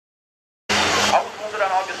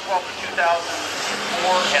2012 to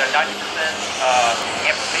 2004, had a 90%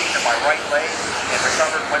 amputation of my right leg, and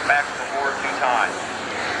recovered and went back to the War 2 times.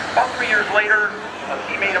 About 3 years later, a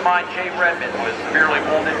teammate of mine, Jay Redmond, was severely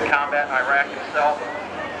wounded in combat in Iraq himself,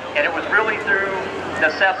 and it was really through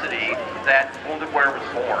necessity that Wounded Warrior was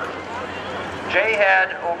born. Jay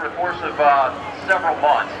had, over the course of several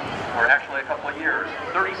months, or actually a couple of years,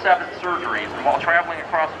 37 surgeries, and while traveling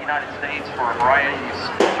across the United States for a variety of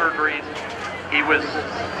surgeries, he was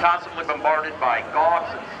constantly bombarded by gawks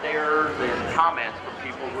and stares and comments from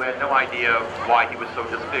people who had no idea why he was so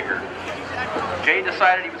disfigured. Jay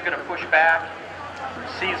decided he was going to push back,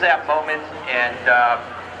 seize that moment, and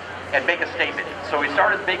make a statement. So he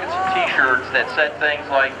started making some t-shirts that said things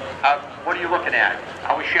like, what are you looking at?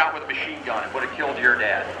 I was shot with a machine gun. It would have killed your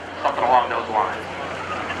dad. Something along those lines.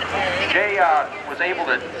 Jay was able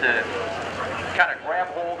to kind of grab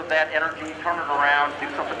hold of that energy, turn it around, do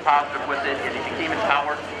something positive with it, and he became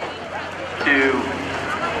empowered to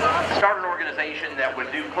start an organization that would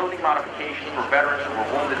do clothing modifications for veterans who were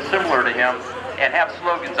wounded similar to him, and have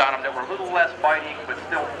slogans on them that were a little less biting but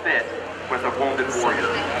still fit with a wounded warrior.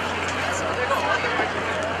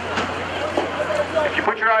 If you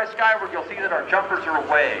put your eyes skyward, you'll see that our jumpers are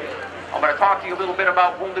away. I'm going to talk to you a little bit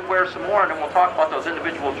about Wounded Wear some more, and then we'll talk about those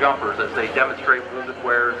individual jumpers as they demonstrate Wounded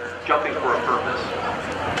Wear jumping for a purpose.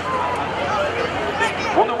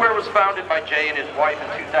 Wounded Wear was founded by Jay and his wife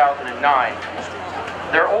in 2009.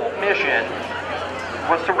 Their old mission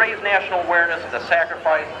was to raise national awareness of the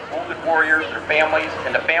sacrifice of wounded warriors, their families,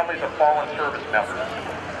 and the families of fallen service members.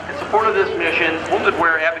 In support of this mission, Wounded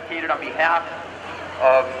Wear advocated on behalf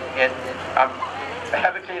of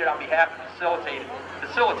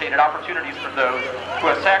facilitated opportunities for those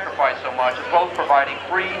who have sacrificed so much, as well as providing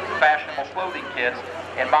free, fashionable clothing kits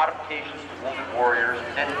and modifications to wounded warriors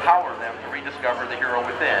that empower them to rediscover the hero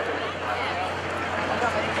within.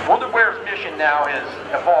 Wounded Wear's mission now has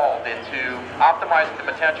evolved into optimizing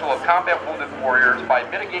the potential of combat wounded warriors by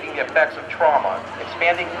mitigating the effects of trauma,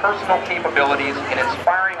 expanding personal capabilities, and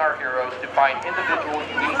inspiring our heroes to find individual,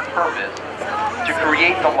 unique purpose to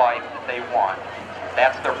create the life that they want.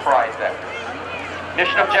 That's their pride vector.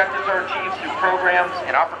 Mission objectives are achieved through programs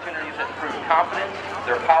and opportunities that improve confidence,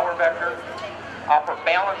 their power vector, offer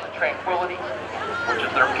balance and tranquility, which is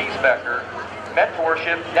their peace vector,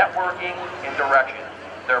 mentorship, networking, and direction,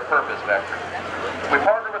 their purpose vector. We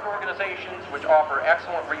partner with organizations which offer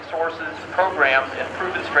excellent resources, programs, and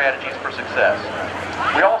proven strategies for success.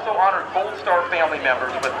 We also honor Gold Star family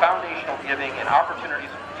members with foundational giving and opportunities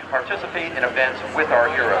to participate in events with our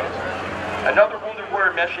heroes. Another Wounded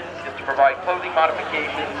Warrior mission is to provide clothing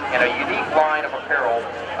modifications and a unique line of apparel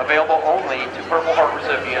available only to Purple Heart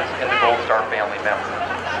recipients and the Gold Star family members.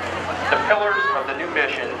 The pillars of the new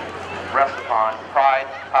mission rest upon pride,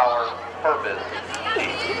 power, purpose,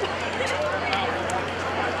 peace.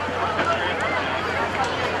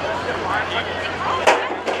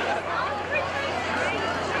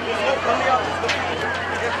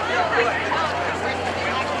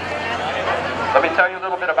 Let me tell you a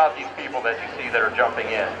little bit about these people that you see that are jumping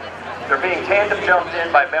in. They're being tandem jumped in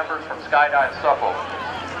by members from Skydive Suffolk.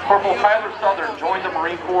 Corporal Tyler Southern joined the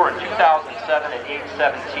Marine Corps in 2007 at age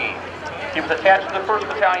 17. He was attached to the 1st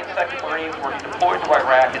Battalion, 2nd Marines, where he deployed to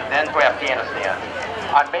Iraq and then to Afghanistan.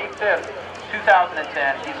 On May 5th, 2010,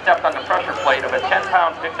 he stepped on the pressure plate of a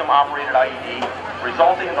 10-pound victim-operated IED,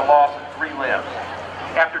 resulting in the loss of 3 limbs.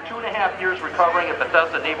 After 2.5 years recovering at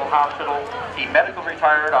Bethesda Naval Hospital, he medically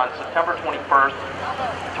retired on September 21st,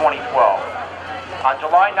 2012. On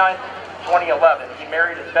July 9th, 2011, he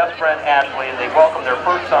married his best friend Ashley, and they welcomed their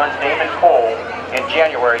first son, Damon Cole, in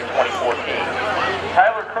January 2014.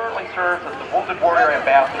 Tyler currently serves as the Wounded Warrior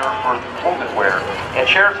Ambassador for Wounded Wear and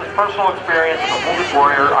shares his personal experience as a Wounded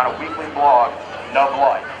Warrior on a weekly blog, Nub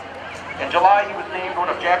Life. In July, he was named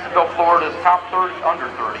one of Jacksonville, Florida's top 30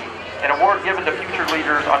 under 30, an award given to future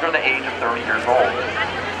leaders under the age of 30 years old.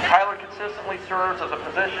 Tyler consistently serves as a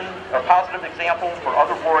positive example for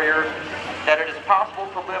other warriors that it is possible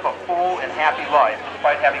to live a full and happy life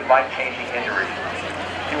despite having life-changing injuries.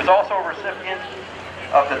 He was also a recipient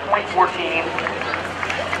of the 2014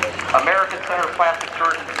 American Center of Plastic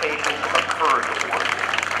Surgeons Patients of Courage Award.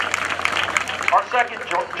 Our second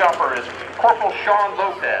jumper is Corporal Sean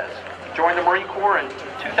Lopez. He joined the Marine Corps in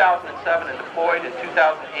 2007 and deployed in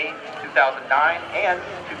 2008, 2009, and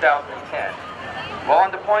 2010. While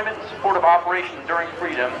on deployment in support of Operation Enduring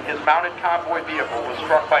Freedom, his mounted convoy vehicle was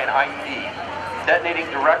struck by an IED, detonating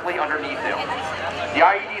directly underneath him. The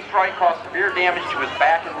IED strike caused severe damage to his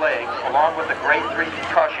back and legs, along with a grade 3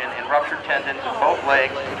 concussion and ruptured tendons in both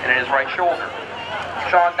legs and in his right shoulder.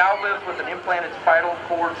 Sean now lives with an implanted spinal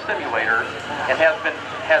cord stimulator and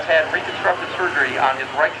has had reconstructive surgery on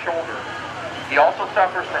his right shoulder. He also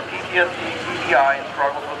suffers from PTSD, TBI, and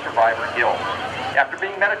struggles with survivor guilt. After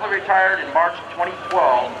being medically retired in March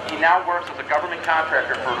 2012, he now works as a government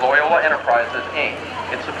contractor for Loyola Enterprises, Inc.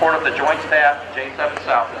 in support of the Joint Staff J7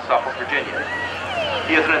 South in Suffolk, Virginia.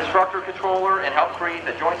 He is an instructor controller and helped create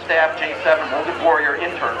the Joint Staff J7 Wounded Warrior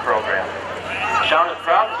Intern Program. Sean is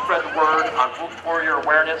proud to spread the word on Wounded Warrior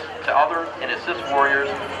awareness to others and assist warriors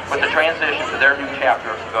with the transition to their new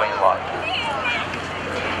chapter of civilian life.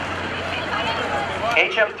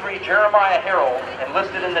 HM3 Jeremiah Harold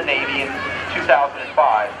enlisted in the Navy in 2005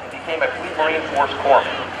 and became a Fleet Marine Force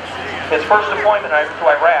corpsman. His first deployment to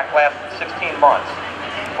Iraq lasted 16 months.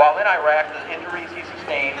 While in Iraq, the injuries he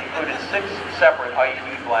sustained included 6 separate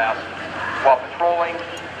IED blasts while patrolling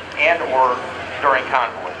and or during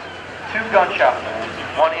convoys, 2 gunshot wounds,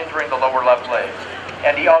 one injuring the lower left leg,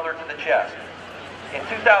 and the other to the chest. In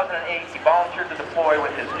 2008, he volunteered to deploy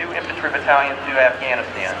with his new infantry battalion to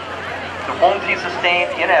Afghanistan. The wounds he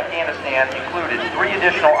sustained in Afghanistan included 3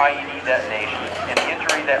 additional IED detonations and the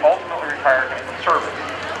injury that ultimately retired him from service.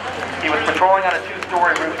 He was patrolling on a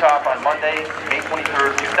 2-story rooftop on Monday, May 23,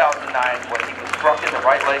 2009, when he was struck in the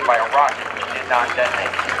right leg by a rocket which did not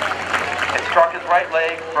detonate. It struck his right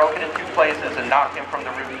leg, broke it in 2 places, and knocked him from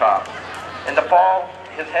the rooftop. In the fall,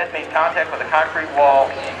 his head made contact with a concrete wall,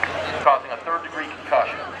 causing a 3rd-degree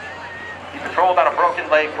concussion. He patrolled on a broken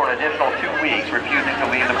leg for an additional 2 weeks, refusing to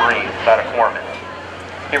leave the Marines without a corpsman.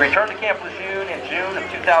 He returned to Camp Lejeune in June of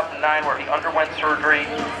 2009, where he underwent surgery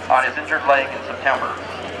on his injured leg in September.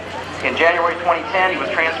 In January 2010, he was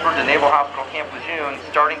transferred to Naval Hospital Camp Lejeune,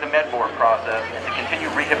 starting the med board process and to continue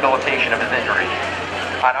rehabilitation of his injuries.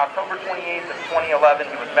 On October 28th of 2011,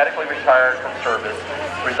 he was medically retired from service,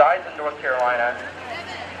 resides in North Carolina,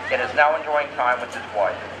 and is now enjoying time with his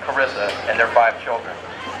wife, Carissa, and their 5 children.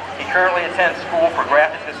 He currently attends school for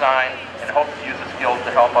graphic design and hopes to use his skills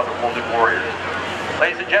to help other wounded warriors.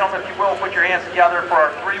 Ladies and gentlemen, if you will, put your hands together for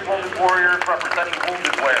our 3 wounded warriors representing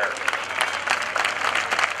wounded wear.